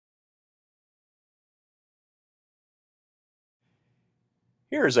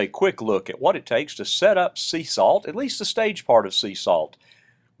Here is a quick look at what it takes to set up Seesalt, at least the stage part of Seesalt.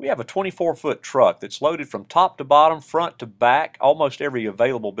 We have a 24-foot truck that's loaded from top to bottom, front to back, almost every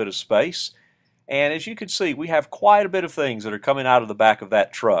available bit of space. And as you can see, we have quite a bit of things that are coming out of the back of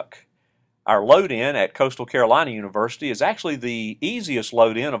that truck. Our load-in at Coastal Carolina University is actually the easiest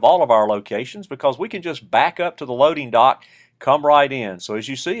load-in of all of our locations because we can just back up to the loading dock, come right in. So as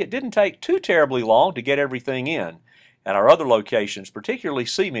you see, it didn't take too terribly long to get everything in. At our other locations, particularly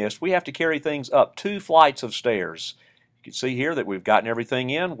Seamist, we have to carry things up 2 flights of stairs. You can see here that we've gotten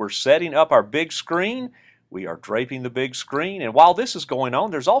everything in. We're setting up our big screen. We are draping the big screen. And while this is going on,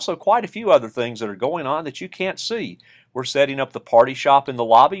 there's also quite a few other things that are going on that you can't see. We're setting up the party shop in the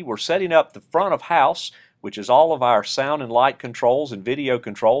lobby. We're setting up the front of house, which is all of our sound and light controls and video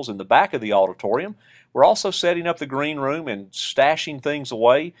controls in the back of the auditorium. We're also setting up the green room and stashing things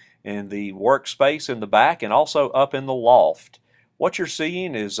away in the workspace in the back and also up in the loft. What you're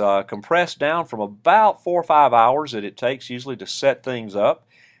seeing is compressed down from about 4 or 5 hours that it takes usually to set things up.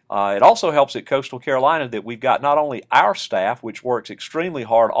 It also helps at Coastal Carolina that we've got not only our staff, which works extremely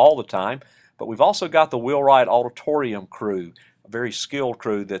hard all the time, but we've also got the Wheelwright Auditorium crew, a very skilled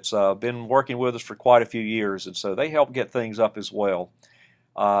crew that's been working with us for quite a few years, and so they help get things up as well.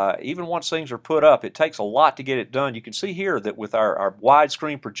 Even once things are put up, it takes a lot to get it done. You can see here that with our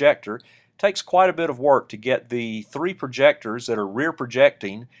widescreen projector, it takes quite a bit of work to get the 3 projectors that are rear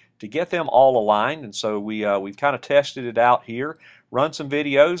projecting, to get them all aligned. And so we've kind of tested it out here, run some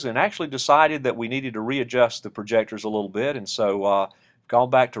videos, and actually decided that we needed to readjust the projectors a little bit. And so gone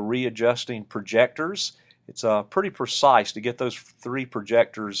back to readjusting projectors. It's pretty precise to get those 3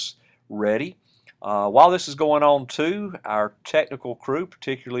 projectors ready. While this is going on too, our technical crew,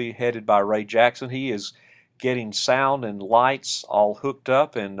 particularly headed by Ray Jackson, he is getting sound and lights all hooked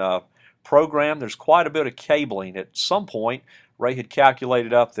up and programmed. There's quite a bit of cabling. At some point, Ray had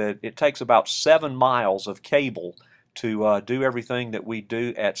calculated up that it takes about 7 miles of cable to do everything that we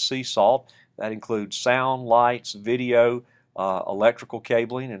do at Seesalt. That includes sound, lights, video, electrical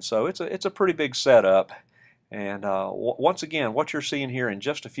cabling, and so it's a pretty big setup. And once again, what you're seeing here in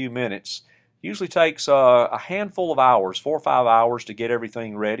just a few minutes usually takes a handful of hours, 4 or 5 hours, to get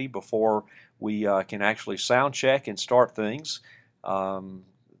everything ready before we can actually sound check and start things.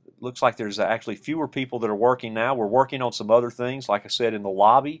 Looks like there's actually fewer people that are working now. We're working on some other things, like I said, in the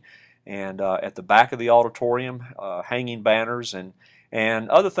lobby and at the back of the auditorium, hanging banners and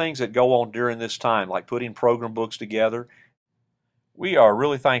other things that go on during this time, like putting program books together. We are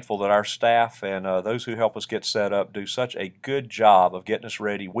really thankful that our staff and those who help us get set up do such a good job of getting us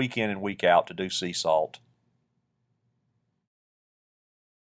ready week in and week out to do Seesalt.